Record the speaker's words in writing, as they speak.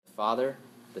Father,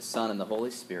 the Son, and the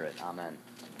Holy Spirit. Amen.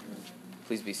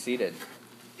 Please be seated.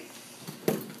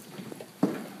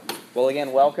 Well,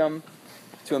 again, welcome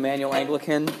to Emmanuel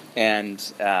Anglican, and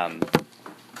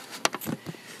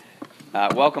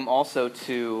welcome also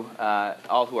to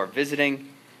all who are visiting,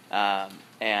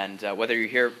 and whether you're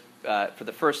here for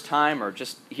the first time or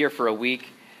just here for a week,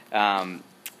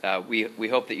 we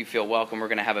hope that you feel welcome. We're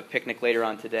going to have a picnic later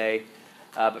on today.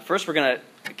 But first, we're going to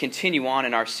continue on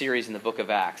in our series in the book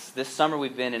of Acts. This summer,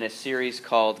 we've been in a series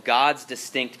called God's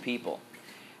Distinct People.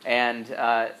 And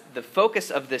the focus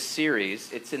of this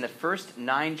series, it's in the first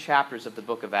 9 chapters of the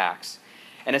book of Acts.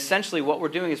 And essentially what we're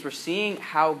doing is we're seeing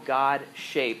how God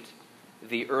shaped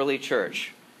the early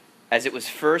church. As it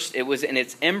was in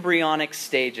its embryonic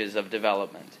stages of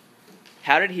development.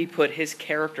 How did he put his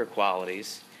character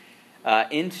qualities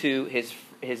into his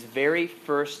very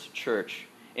first church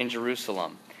in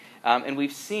Jerusalem? And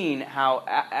we've seen how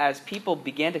as people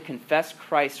began to confess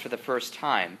Christ for the first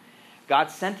time,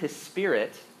 God sent his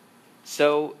Spirit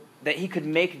so that he could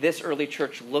make this early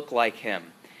church look like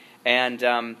him. And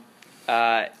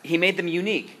he made them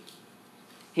unique.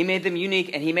 He made them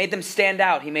unique, and he made them stand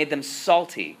out. He made them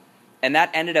salty. And that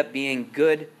ended up being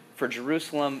good for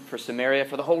Jerusalem, for Samaria,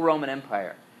 for the whole Roman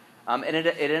Empire. And it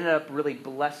ended up really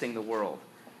blessing the world.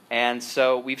 And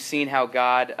so we've seen how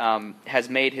God has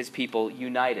made his people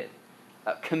united,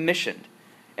 commissioned,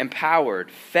 empowered,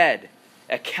 fed,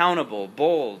 accountable,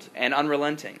 bold, and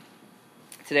unrelenting.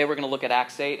 Today we're going to look at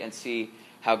Acts 8 and see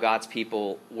how God's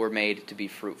people were made to be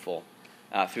fruitful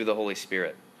through the Holy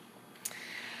Spirit.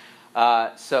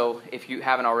 So if you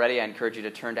haven't already, I encourage you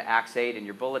to turn to Acts 8 in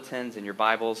your bulletins, in your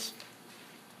Bibles.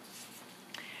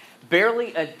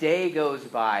 Barely a day goes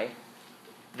by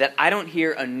that I don't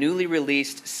hear a newly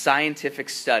released scientific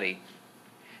study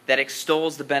that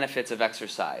extols the benefits of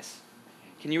exercise.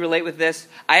 Can you relate with this?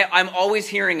 I'm always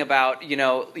hearing about,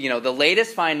 the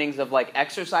latest findings of like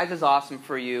exercise is awesome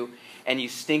for you and you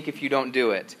stink if you don't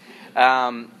do it.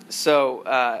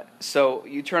 So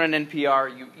you turn on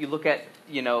NPR, you look at,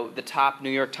 the top New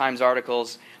York Times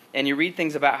articles, and you read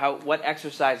things about what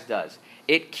exercise does.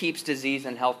 It keeps disease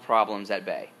and health problems at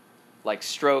bay, like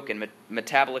stroke and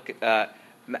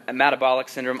metabolic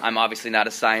syndrome. I'm obviously not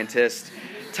a scientist.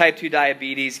 Type 2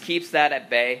 diabetes keeps that at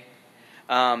bay.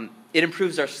 It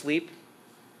improves our sleep,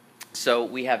 so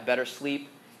we have better sleep,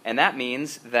 and that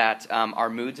means that our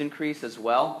moods increase as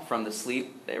well from the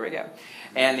sleep. There we go.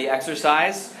 And the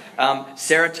exercise,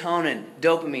 serotonin,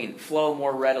 dopamine flow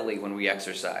more readily when we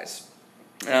exercise.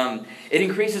 It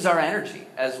increases our energy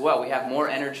as well. We have more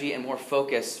energy and more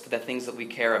focus for the things that we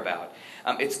care about.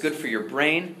 It's good for your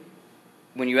brain.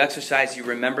 When you exercise, you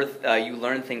remember, you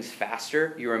learn things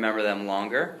faster. You remember them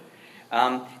longer.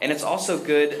 And it's also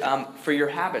good for your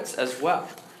habits as well.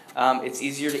 It's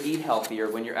easier to eat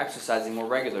healthier when you're exercising more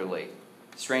regularly,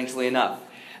 strangely enough.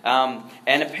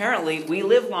 And apparently, we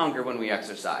live longer when we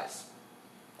exercise.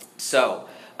 So,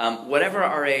 whatever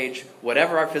our age,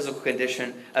 whatever our physical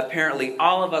condition, apparently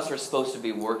all of us are supposed to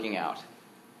be working out.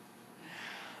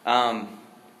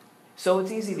 So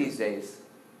it's easy these days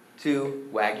to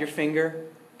wag your finger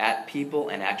at people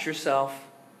and at yourself.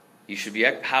 You should be.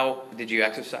 How did you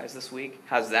exercise this week?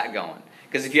 How's that going?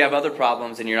 Because if you have other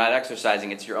problems and you're not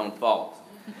exercising, it's your own fault.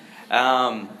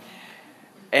 And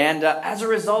as a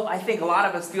result, I think a lot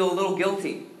of us feel a little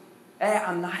guilty. Hey,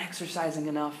 I'm not exercising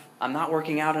enough. I'm not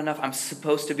working out enough. I'm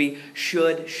supposed to be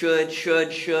should.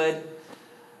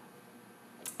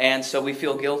 And so we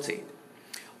feel guilty.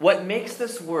 What makes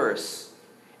this worse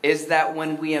is that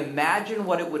when we imagine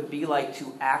what it would be like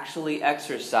to actually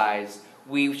exercise,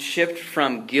 we shift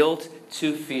from guilt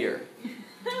to fear.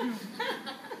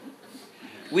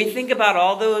 We think about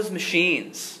all those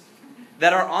machines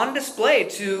that are on display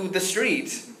to the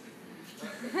street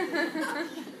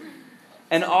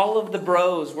and all of the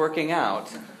bros working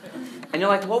out. And you're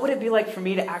like, what would it be like for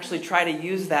me to actually try to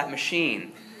use that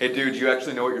machine? Hey dude, you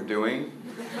actually know what you're doing?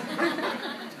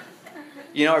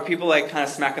 Are people like kind of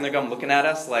smacking their gum looking at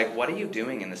us like, what are you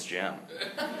doing in this gym?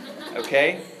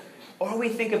 Okay? Or we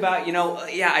think about,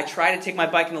 I try to take my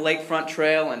bike in the lakefront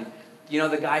trail and,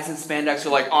 the guys in spandex are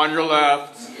like, on your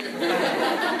left.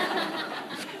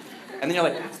 And then you're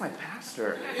like, that's my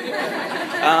pastor.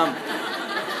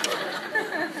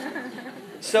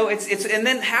 So it's and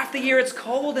then half the year it's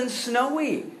cold and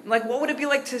snowy. Like, what would it be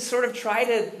like to sort of try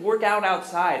to work out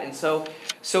outside? And so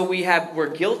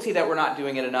we're guilty that we're not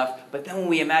doing it enough, but then when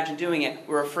we imagine doing it,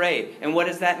 we're afraid. And what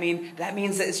does that mean? That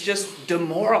means that it's just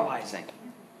demoralizing.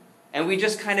 And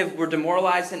we're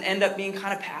demoralized and end up being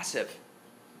kind of passive.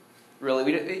 Really,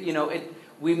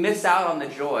 we miss out on the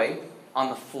joy, on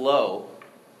the flow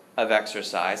of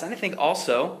exercise. And I think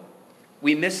also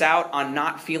we miss out on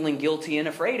not feeling guilty and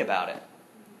afraid about it.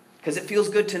 Because it feels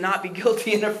good to not be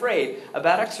guilty and afraid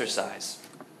about exercise.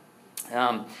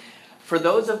 For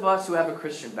those of us who have a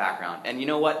Christian background, and you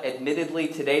know what? Admittedly,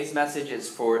 today's message is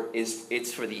for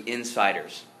the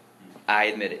insiders. I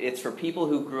admit it. It's for people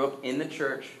who grew up in the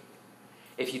church.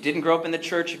 If you didn't grow up in the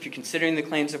church, if you're considering the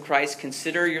claims of Christ,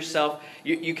 consider yourself.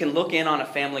 You can look in on a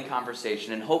family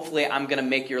conversation, and hopefully I'm going to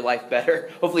make your life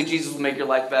better. Hopefully Jesus will make your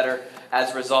life better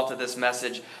as a result of this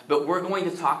message. But we're going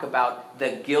to talk about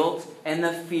the guilt and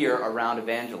the fear around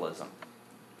evangelism.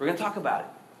 We're going to talk about it.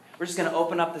 We're just going to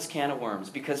open up this can of worms,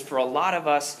 because for a lot of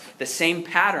us, the same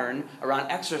pattern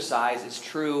around exercise is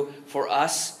true for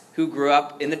us who grew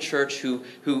up in the church, who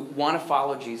want to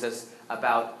follow Jesus,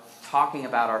 about talking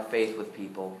about our faith with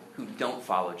people who don't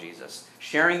follow Jesus.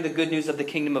 Sharing the good news of the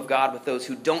kingdom of God with those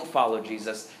who don't follow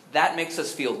Jesus. That makes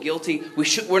us feel guilty.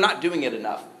 We're not doing it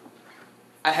enough.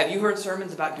 Have you heard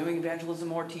sermons about doing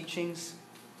evangelism or teachings?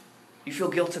 You feel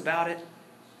guilt about it?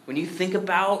 When you think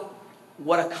about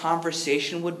what a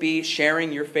conversation would be,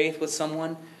 sharing your faith with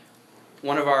someone,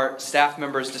 one of our staff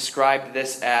members described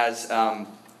this as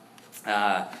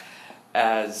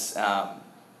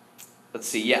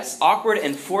awkward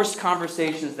and forced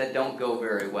conversations that don't go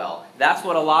very well. That's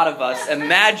what a lot of us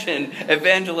imagine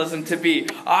evangelism to be.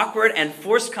 Awkward and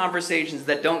forced conversations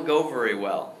that don't go very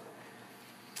well.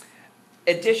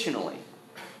 Additionally,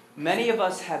 many of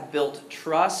us have built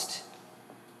trust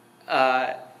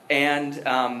and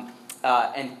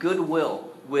goodwill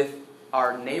with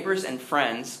our neighbors and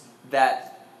friends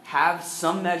that have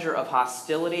some measure of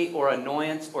hostility or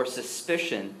annoyance or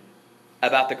suspicion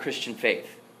about the Christian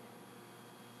faith.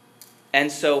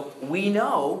 And so we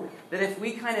know that if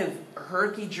we kind of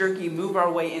herky-jerky move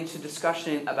our way into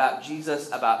discussion about Jesus,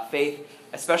 about faith,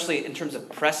 especially in terms of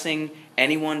pressing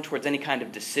anyone towards any kind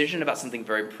of decision about something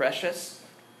very precious,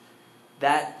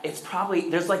 that it's probably,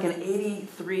 there's like an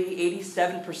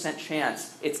 87%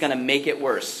 chance it's going to make it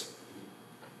worse.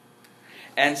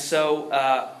 And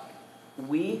so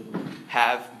we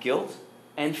have guilt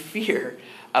and fear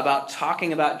about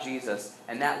talking about Jesus,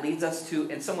 and that leads us to,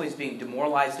 in some ways, being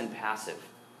demoralized and passive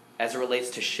as it relates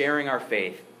to sharing our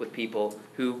faith with people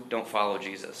who don't follow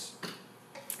Jesus.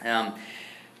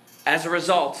 As a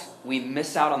result, we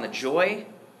miss out on the joy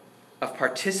of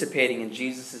participating in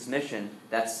Jesus' mission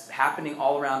that's happening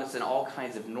all around us in all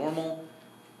kinds of normal,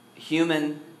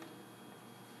 human,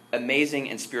 amazing,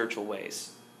 and spiritual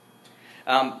ways.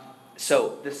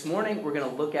 So this morning we're going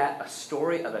to look at a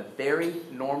story of a very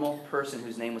normal person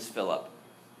whose name was Philip.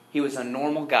 He was a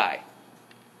normal guy.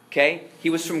 Okay?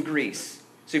 He was from Greece.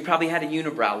 So he probably had a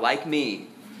unibrow like me.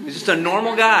 He was just a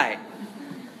normal guy.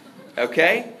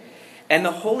 Okay? And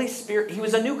the Holy Spirit, he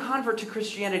was a new convert to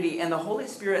Christianity, and the Holy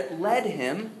Spirit led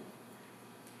him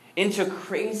into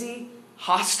crazy,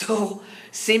 hostile,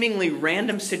 seemingly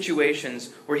random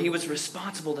situations where he was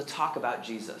responsible to talk about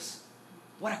Jesus.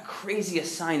 What a crazy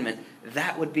assignment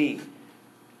that would be.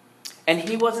 And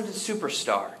he wasn't a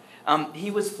superstar.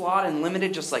 He was flawed and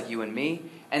limited just like you and me.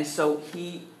 And so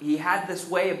he had this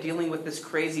way of dealing with this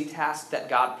crazy task that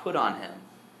God put on him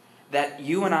that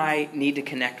you and I need to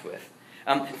connect with.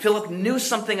 Philip knew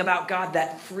something about God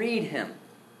that freed him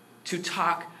to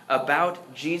talk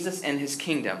about Jesus and his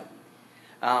kingdom.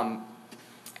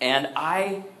 And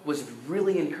I was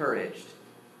really encouraged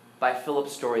by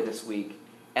Philip's story this week.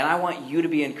 And I want you to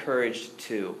be encouraged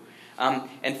too.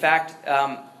 In fact,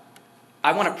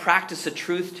 I want to practice a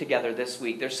truth together this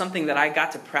week. There's something that I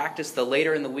got to practice the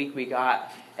later in the week we got.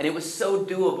 And it was so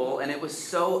doable, and it was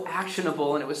so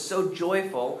actionable, and it was so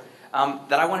joyful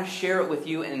that I want to share it with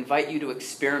you and invite you to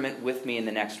experiment with me in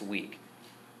the next week.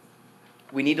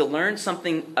 We need to learn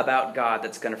something about God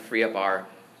that's going to free up our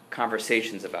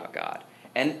conversations about God.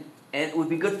 And it would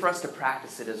be good for us to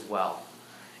practice it as well,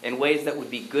 in ways that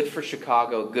would be good for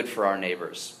Chicago, good for our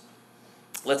neighbors.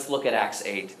 Let's look at Acts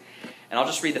 8. And I'll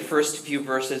just read the first few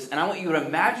verses. And I want you to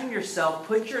imagine yourself,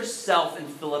 put yourself in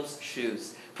Philip's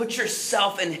shoes. Put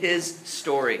yourself in his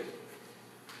story.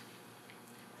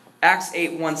 Acts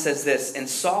 8:1 says this, and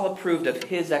Saul approved of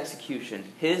his execution.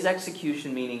 His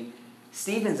execution meaning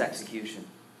Stephen's execution.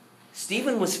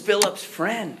 Stephen was Philip's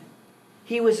friend.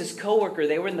 He was his co-worker.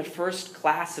 They were in the first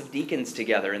class of deacons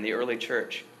together in the early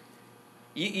church.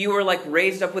 You were like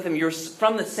raised up with him. You're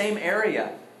from the same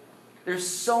area. There's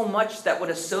so much that would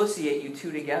associate you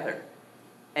two together.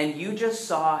 And you just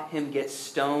saw him get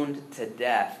stoned to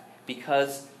death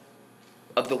because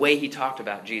of the way he talked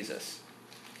about Jesus.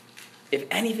 If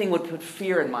anything would put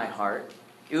fear in my heart,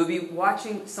 it would be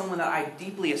watching someone that I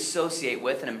deeply associate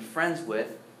with and am friends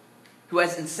with, who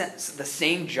has in sense the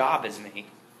same job as me,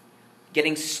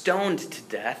 getting stoned to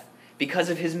death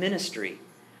because of his ministry.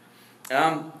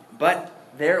 But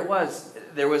there it was.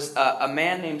 There was a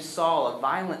man named Saul, a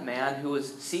violent man, who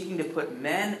was seeking to put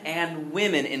men and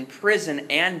women in prison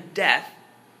and death,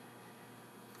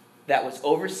 that was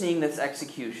overseeing this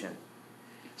execution.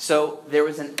 So there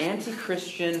was an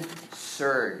anti-Christian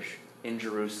surge in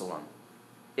Jerusalem.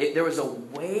 There was a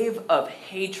wave of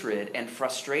hatred and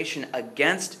frustration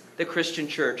against the Christian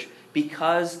church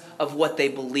because of what they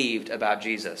believed about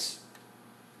Jesus.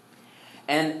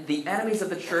 And the enemies of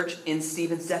the church in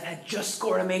Stephen's death had just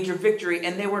scored a major victory,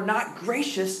 and they were not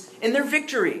gracious in their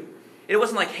victory. It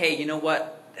wasn't like, hey, you know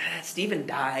what? Stephen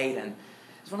died, and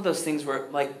it's one of those things where,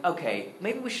 like, okay,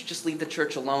 maybe we should just leave the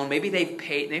church alone. Maybe they've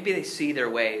paid, maybe they see their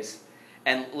ways,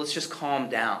 and let's just calm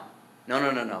down.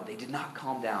 No. They did not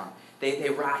calm down. They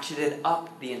ratcheted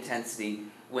up the intensity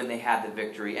when they had the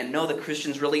victory. And no, the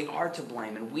Christians really are to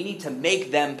blame, and we need to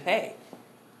make them pay.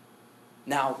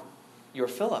 Now, you're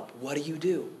Philip. What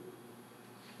do?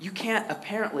 You can't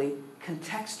apparently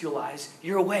contextualize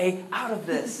your way out of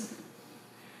this.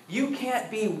 You can't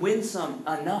be winsome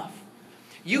enough.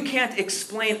 You can't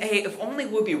explain, hey, if only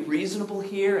we'll be reasonable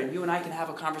here and you and I can have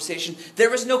a conversation. There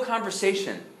was no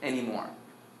conversation anymore.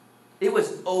 It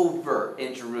was over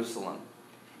in Jerusalem.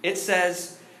 It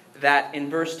says that in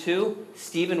verse 2,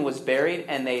 Stephen was buried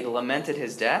and they lamented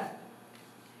his death.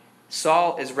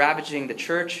 Saul is ravaging the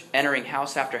church, entering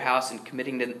house after house and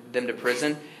committing them to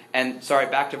prison. And,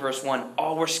 back to verse 1,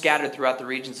 all were scattered throughout the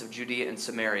regions of Judea and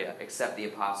Samaria, except the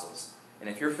apostles. And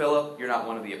if you're Philip, you're not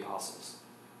one of the apostles.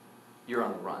 You're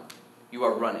on the run. You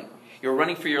are running. You're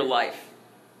running for your life.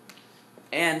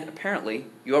 And apparently,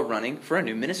 you are running for a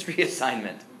new ministry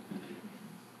assignment.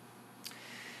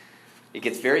 It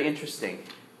gets very interesting.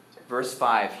 Verse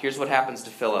 5, here's what happens to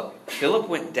Philip. Philip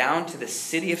went down to the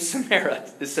city of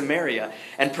Samaria,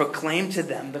 and proclaimed to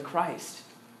them the Christ.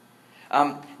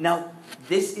 Now,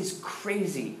 this is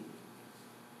crazy.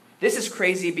 This is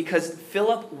crazy because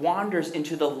Philip wanders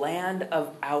into the land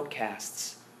of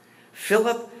outcasts.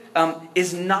 Philip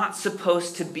is not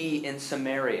supposed to be in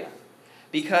Samaria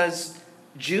because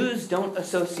Jews don't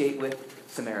associate with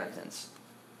Samaritans,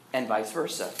 and vice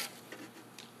versa.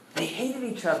 They hated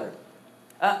each other.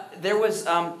 There was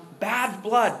bad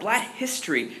blood, bad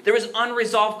history. There was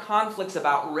unresolved conflicts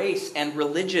about race and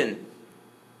religion.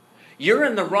 You're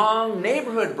in the wrong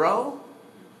neighborhood, bro.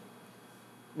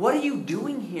 What are you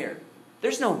doing here?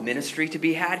 There's no ministry to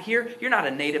be had here. You're not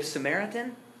a native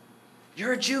Samaritan.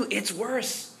 You're a Jew. It's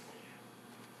worse.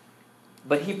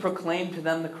 But he proclaimed to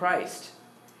them the Christ.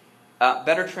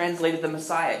 Better translated, the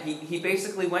Messiah. He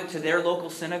basically went to their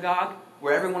local synagogue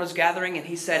where everyone was gathering, and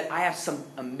he said, I have some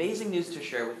amazing news to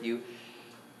share with you.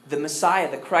 The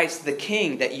Messiah, the Christ, the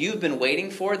King that you've been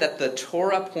waiting for, that the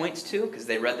Torah points to, because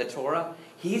they read the Torah,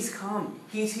 he's come.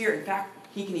 He's here. In fact,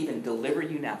 he can even deliver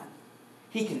you now.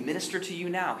 He can minister to you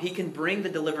now. He can bring the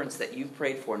deliverance that you've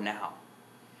prayed for now.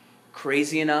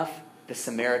 Crazy enough, the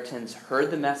Samaritans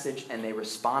heard the message and they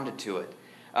responded to it.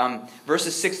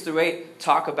 Verses 6 through 8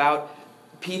 talk about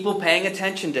people paying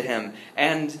attention to him.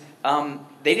 And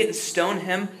they didn't stone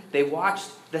him. They watched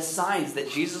the signs that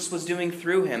Jesus was doing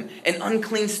through him. And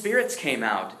unclean spirits came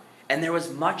out. And there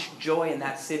was much joy in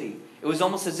that city. It was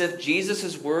almost as if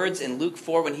Jesus' words in Luke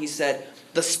 4 when he said,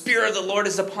 the Spirit of the Lord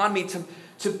is upon me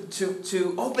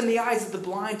to open the eyes of the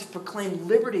blind, to proclaim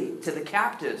liberty to the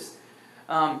captives.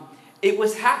 It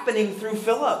was happening through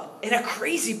Philip in a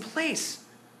crazy place.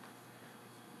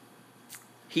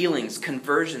 Healings,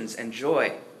 conversions, and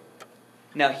joy.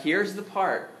 Now here's the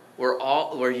part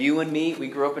where you and me, we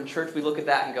grew up in church, we look at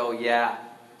that and go, yeah,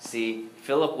 see,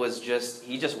 Philip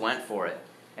he just went for it.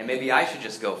 And maybe I should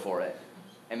just go for it.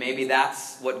 And maybe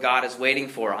that's what God is waiting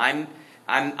for. I'm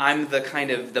the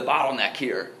kind of the bottleneck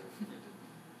here.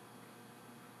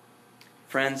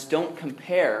 Friends, don't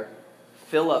compare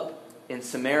Philip in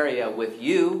Samaria with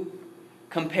you.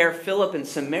 Compare Philip in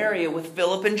Samaria with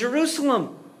Philip in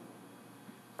Jerusalem.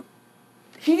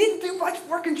 He didn't do much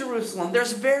work in Jerusalem.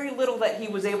 There's very little that he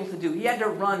was able to do. He had to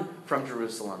run from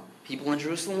Jerusalem. People in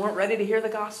Jerusalem weren't ready to hear the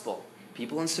gospel.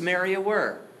 People in Samaria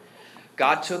were.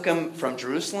 God took him from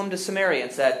Jerusalem to Samaria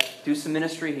and said, do some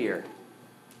ministry here.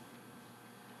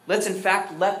 Let's in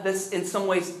fact let this in some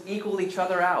ways equal each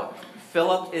other out.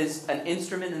 Philip is an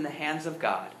instrument in the hands of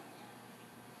God.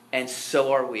 And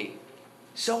so are we.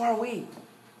 So are we.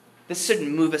 This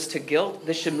shouldn't move us to guilt.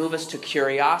 This should move us to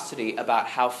curiosity about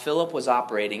how Philip was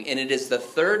operating. And it is the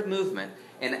third movement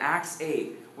in Acts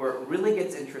 8 where it really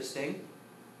gets interesting,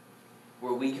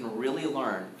 where we can really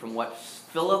learn from what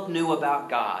Philip knew about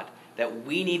God that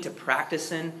we need to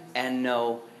practice in and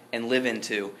know and live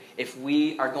into if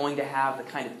we are going to have the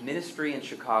kind of ministry in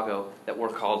Chicago that we're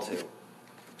called to.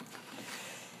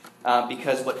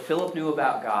 Because what Philip knew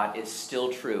about God is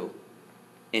still true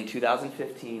in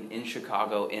 2015, in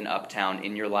Chicago, in Uptown,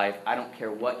 in your life. I don't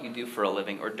care what you do for a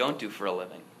living or don't do for a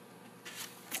living.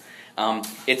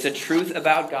 It's a truth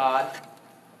about God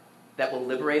that will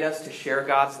liberate us to share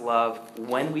God's love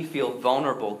when we feel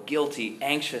vulnerable, guilty,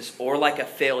 anxious, or like a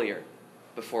failure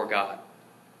before God.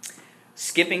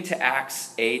 Skipping to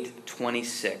Acts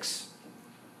 8:26.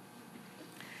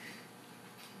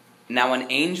 Now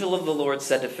an angel of the Lord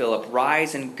said to Philip,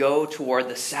 "Rise and go toward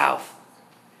the south,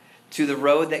 to the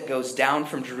road that goes down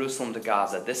from Jerusalem to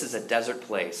Gaza." This is a desert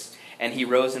place. And he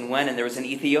rose and went, and there was an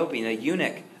Ethiopian, a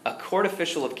eunuch, a court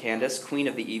official of Candace, queen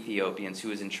of the Ethiopians, who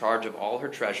was in charge of all her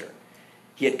treasure.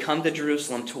 He had come to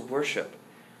Jerusalem to worship.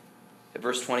 At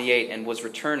verse 28, and was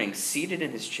returning, seated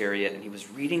in his chariot, and he was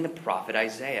reading the prophet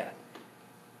Isaiah.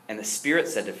 And the Spirit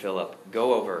said to Philip,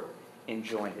 "Go over and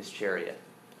join his chariot."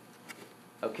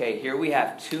 Okay, here we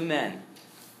have two men.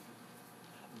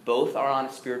 Both are on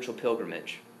a spiritual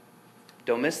pilgrimage.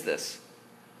 Don't miss this.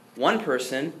 One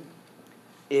person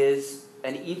is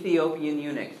an Ethiopian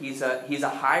eunuch. He's a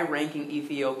high-ranking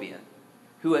Ethiopian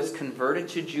who has converted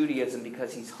to Judaism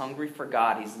because he's hungry for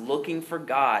God. He's looking for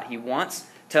God. He wants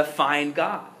to find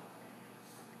God.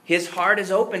 His heart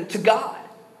is open to God.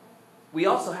 We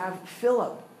also have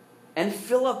Philip. And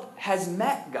Philip has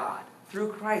met God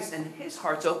through Christ, and his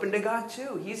heart's open to God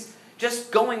too. He's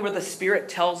just going where the Spirit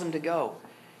tells him to go.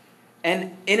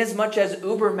 And inasmuch as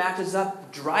Uber matches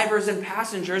up drivers and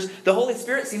passengers, the Holy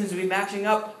Spirit seems to be matching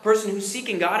up person who's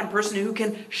seeking God and person who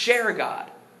can share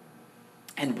God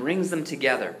and brings them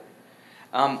together.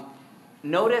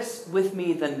 Notice with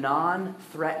me the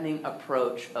non-threatening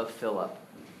approach of Philip.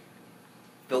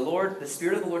 The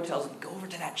Spirit of the Lord tells him, "Go over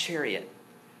to that chariot."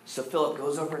 So Philip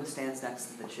goes over and stands next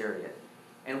to the chariot.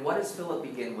 And what does Philip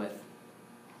begin with?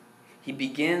 He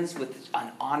begins with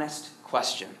an honest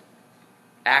question.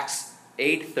 Acts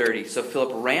 8:30. So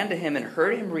Philip ran to him and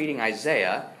heard him reading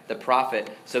Isaiah, the prophet.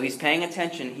 So he's paying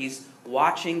attention. He's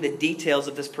watching the details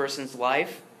of this person's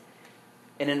life.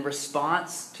 And in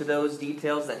response to those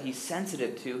details that he's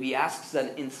sensitive to, he asks an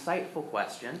insightful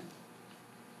question.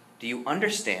 Do you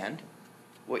understand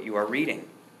what you are reading?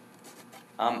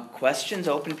 Questions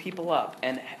open people up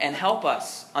and help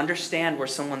us understand where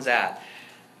someone's at.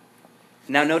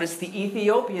 Now notice the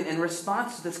Ethiopian, in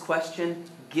response to this question,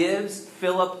 gives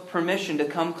Philip permission to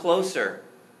come closer.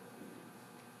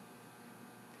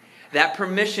 That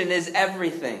permission is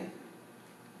everything.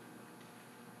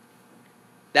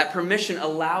 That permission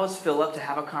allows Philip to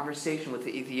have a conversation with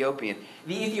the Ethiopian.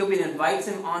 The Ethiopian invites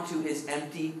him onto his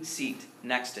empty seat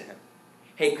next to him.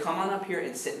 Hey, come on up here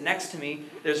and sit next to me.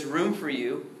 There's room for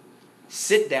you.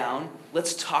 Sit down.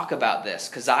 Let's talk about this,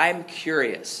 because I'm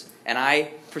curious, and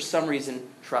I, for some reason,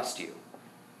 trust you.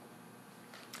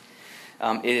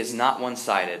 It is not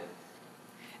one-sided.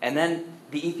 And then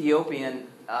the Ethiopian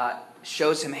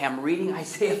shows him, hey, I'm reading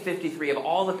Isaiah 53 of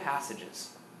all the passages.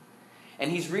 And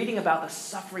he's reading about the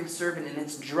suffering servant, and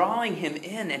it's drawing him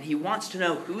in, and he wants to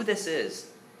know who this is.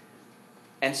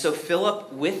 And so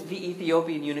Philip, with the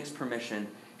Ethiopian eunuch's permission,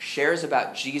 shares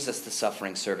about Jesus, the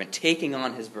suffering servant, taking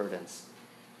on his burdens.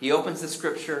 He opens the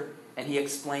scripture, and he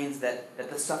explains that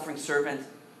the suffering servant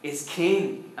is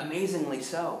king, amazingly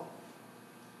so.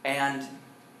 And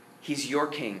he's your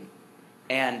king,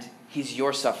 and he's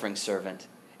your suffering servant.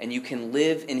 And you can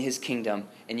live in his kingdom,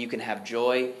 and you can have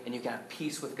joy, and you can have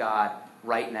peace with God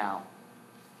right now.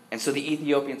 And so the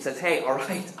Ethiopian says, hey, all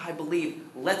right, I believe.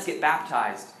 Let's get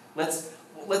baptized.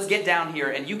 Let's get down here,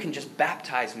 and you can just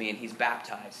baptize me. And he's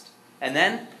baptized. And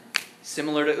then,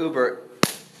 similar to Uber,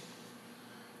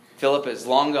 Philip is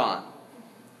long gone,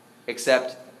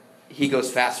 except he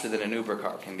goes faster than an Uber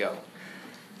car can go.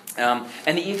 And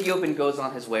the Ethiopian goes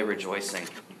on his way rejoicing.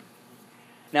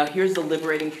 Now here's the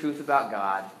liberating truth about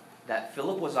God that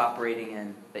Philip was operating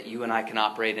in, that you and I can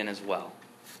operate in as well.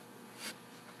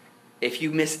 If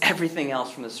you miss everything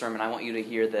else from the sermon, I want you to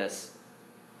hear this.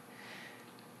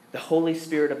 The Holy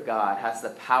Spirit of God has the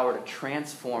power to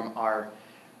transform our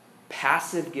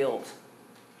passive guilt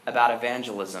about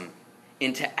evangelism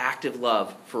into active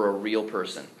love for a real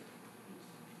person.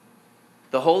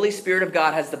 The Holy Spirit of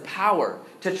God has the power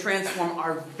to transform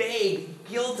our vague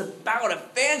guilt about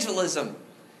evangelism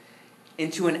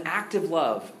into an active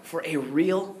love for a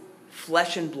real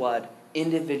flesh and blood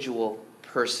individual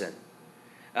person.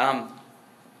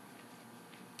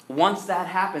 Once that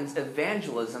happens,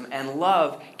 evangelism and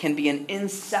love can be an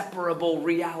inseparable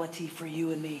reality for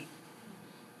you and me.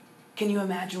 Can you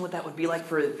imagine what that would be like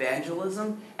for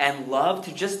evangelism and love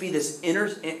to just be this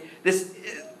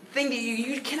thing that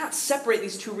you cannot separate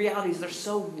these two realities? They're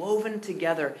so woven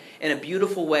together in a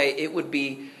beautiful way. It would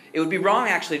be wrong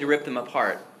actually to rip them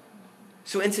apart.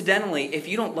 So incidentally, if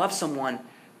you don't love someone,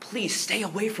 please stay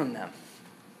away from them.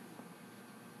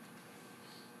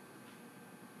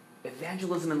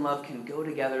 Evangelism and love can go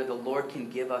together. The Lord can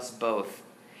give us both.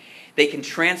 They can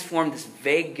transform this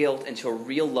vague guilt into a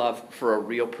real love for a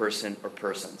real person or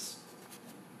persons.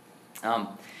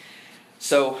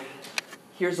 So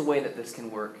here's a way that this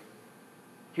can work.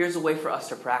 Here's a way for us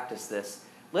to practice this.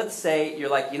 Let's say you're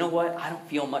like, you know what? I don't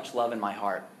feel much love in my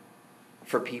heart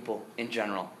for people in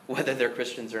general, whether they're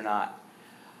Christians or not.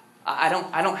 I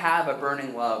don't have a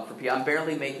burning love for people. I'm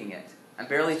barely making it. I'm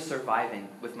barely surviving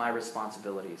with my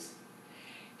responsibilities.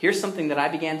 Here's something that I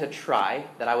began to try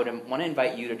that I would want to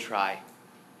invite you to try.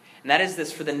 And that is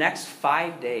this: for the next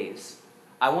 5 days,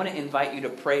 I want to invite you to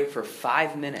pray for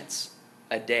 5 minutes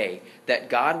a day that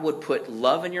God would put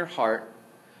love in your heart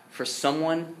for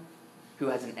someone who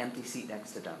has an empty seat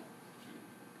next to them.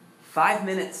 5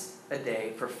 minutes a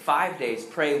day for 5 days.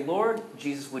 Pray, Lord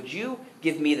Jesus, would you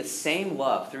give me the same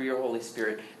love through your Holy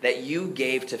Spirit that you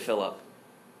gave to Philip?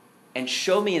 And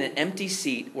show me an empty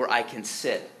seat where I can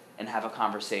sit and have a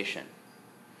conversation.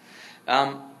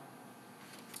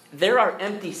 There are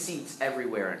empty seats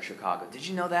everywhere in Chicago. Did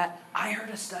you know that? I heard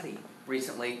a study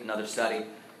recently, another study,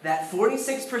 that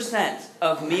 46%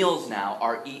 of meals now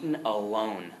are eaten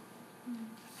alone.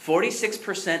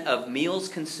 46% of meals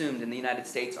consumed in the United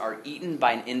States are eaten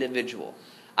by an individual.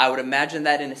 I would imagine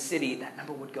that in a city, that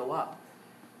number would go up.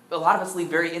 But a lot of us lead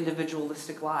very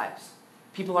individualistic lives.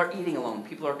 People are eating alone.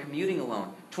 People are commuting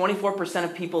alone. 24%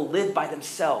 of people live by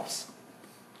themselves.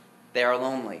 They are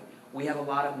lonely. We have a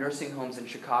lot of nursing homes in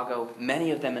Chicago,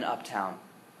 many of them in Uptown.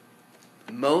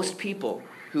 Most people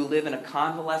who live in a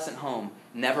convalescent home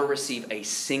never receive a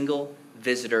single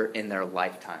visitor in their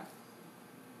lifetime.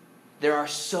 There are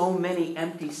so many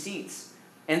empty seats.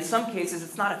 In some cases,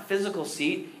 it's not a physical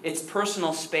seat, it's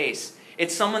personal space.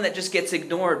 It's someone that just gets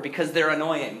ignored because they're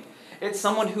annoying. It's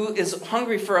someone who is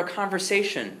hungry for a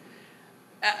conversation.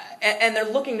 And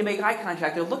they're looking to make eye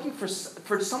contact. They're looking for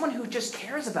someone who just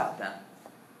cares about them.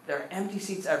 There are empty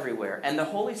seats everywhere. And the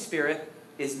Holy Spirit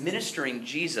is ministering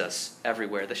Jesus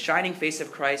everywhere. The shining face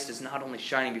of Christ is not only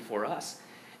shining before us.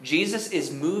 Jesus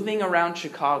is moving around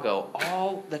Chicago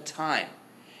all the time.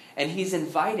 And he's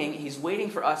waiting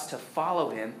for us to follow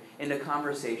him into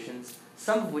conversations,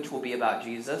 some of which will be about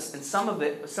Jesus, and some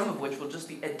of which will just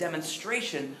be a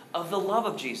demonstration of the love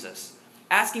of Jesus.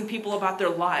 Asking people about their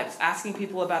lives, asking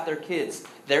people about their kids,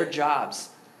 their jobs,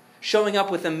 showing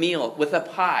up with a meal, with a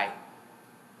pie,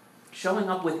 showing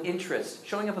up with interest,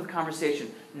 showing up with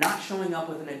conversation, not showing up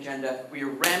with an agenda where you're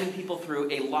ramming people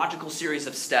through a logical series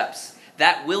of steps.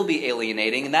 That will be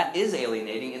alienating, and that is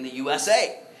alienating in the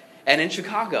USA and in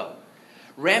Chicago.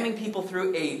 Ramming people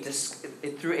through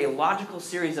a logical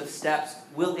series of steps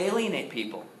will alienate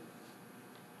people.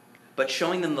 But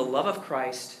showing them the love of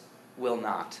Christ will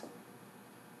not.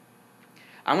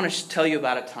 I want to tell you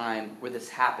about a time where this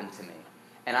happened to me.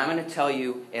 And I'm going to tell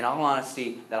you, in all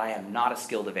honesty, that I am not a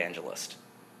skilled evangelist.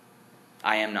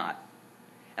 I am not.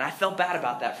 And I felt bad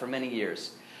about that for many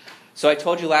years. So I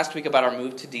told you last week about our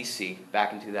move to D.C.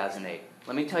 back in 2008.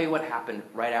 Let me tell you what happened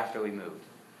right after we moved.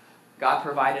 God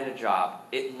provided a job.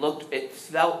 It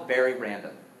felt very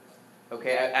random.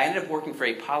 Okay, I ended up working for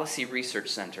a policy research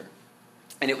center.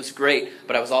 And it was great,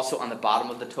 but I was also on the bottom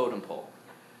of the totem pole.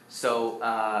 So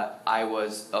I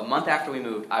was, a month after we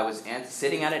moved, I was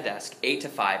sitting at a desk 8 to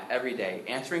 5 every day,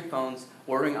 answering phones,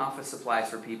 ordering office supplies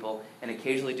for people, and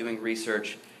occasionally doing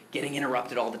research, getting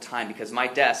interrupted all the time because my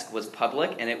desk was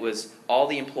public and it was all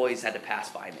the employees had to pass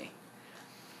by me.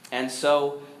 And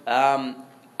so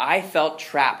I felt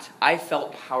trapped. I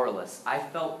felt powerless. I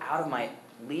felt out of my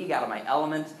league, out of my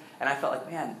element, and I felt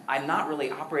like, man, I'm not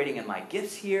really operating in my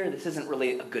gifts here. This isn't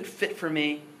really a good fit for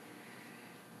me.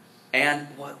 And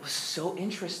what was so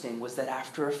interesting was that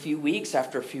after a few weeks,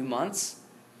 after a few months,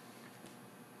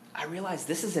 I realized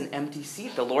this is an empty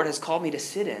seat the Lord has called me to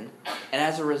sit in. And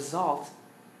as a result,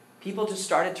 people just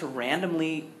started to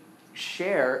randomly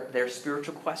share their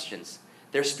spiritual questions,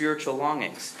 their spiritual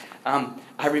longings.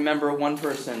 I remember one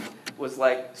person was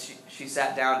like, she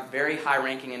sat down, very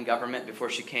high-ranking in government before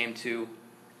she came to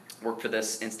work for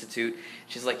this institute.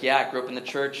 She's like, yeah, I grew up in the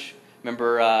church.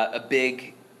 Remember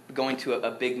going to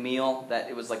a big meal that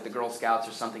it was like the Girl Scouts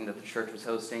or something that the church was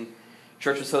hosting.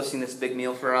 Church was hosting this big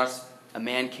meal for us. A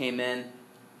man came in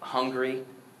hungry.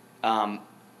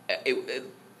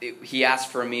 He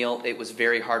asked for a meal. It was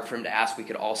very hard for him to ask. We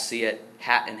could all see it,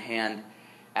 hat in hand.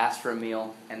 asked for a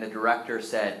meal, and the director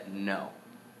said no,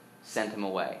 sent him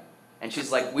away. And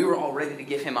she's like, we were all ready to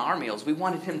give him our meals. We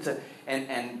wanted him to,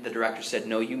 and the director said,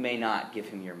 no, you may not give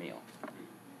him your meal.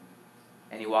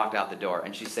 And he walked out the door.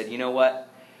 And she said, you know what?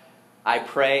 I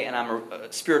pray and I'm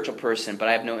a spiritual person, but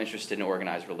I have no interest in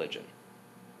organized religion.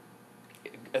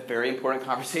 A very important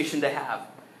conversation to have.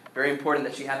 Very important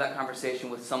that she had that conversation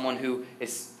with someone who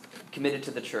is committed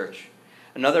to the church.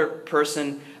 Another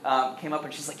person came up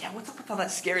and she's like, yeah, what's up with all that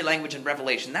scary language in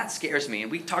Revelation? That scares me. And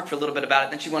we talked for a little bit about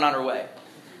it, then she went on her way.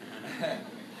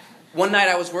 One night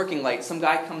I was working late. Some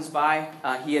guy comes by.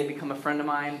 He had become a friend of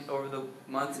mine over the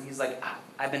months, and he's like,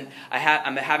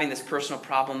 I'm having this personal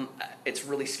problem. It's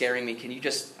really scaring me. Can you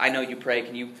I know you pray.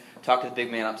 Can you talk to the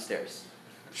big man upstairs?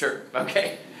 Sure.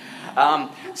 Okay.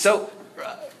 So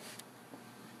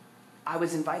I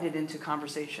was invited into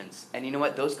conversations. And you know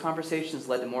what? Those conversations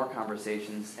led to more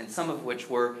conversations, and some of which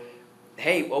were,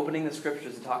 hey, opening the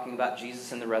scriptures and talking about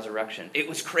Jesus and the resurrection. It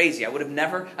was crazy. I could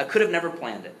have never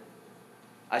planned it.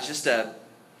 I was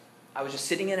just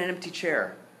sitting in an empty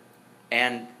chair,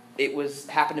 and it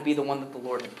happened to be the one that the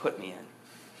Lord had put me in.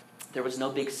 There was no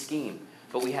big scheme,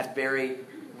 but we had very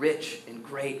rich and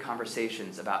great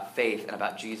conversations about faith and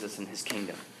about Jesus and his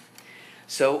kingdom.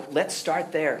 So let's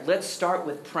start there. Let's start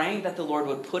with praying that the Lord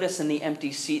would put us in the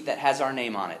empty seat that has our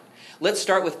name on it. Let's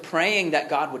start with praying that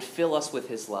God would fill us with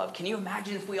his love. Can you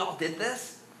imagine if we all did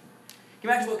this? Can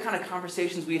you imagine what kind of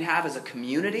conversations we'd have as a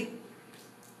community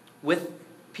with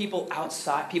people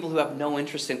outside, people who have no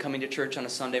interest in coming to church on a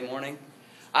Sunday morning?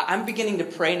 I'm beginning to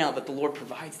pray now that the Lord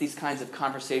provides these kinds of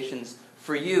conversations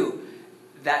for you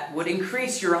that would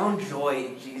increase your own joy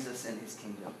in Jesus and his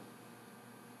kingdom.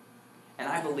 And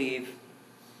I believe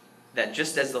that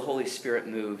just as the Holy Spirit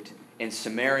moved in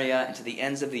Samaria and to the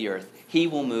ends of the earth, he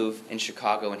will move in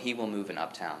Chicago and he will move in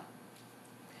Uptown.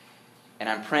 And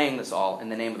I'm praying this all in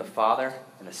the name of the Father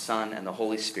and the Son and the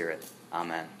Holy Spirit.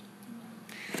 Amen.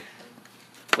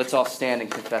 Let's all stand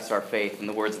and confess our faith in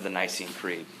the words of the Nicene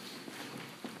Creed.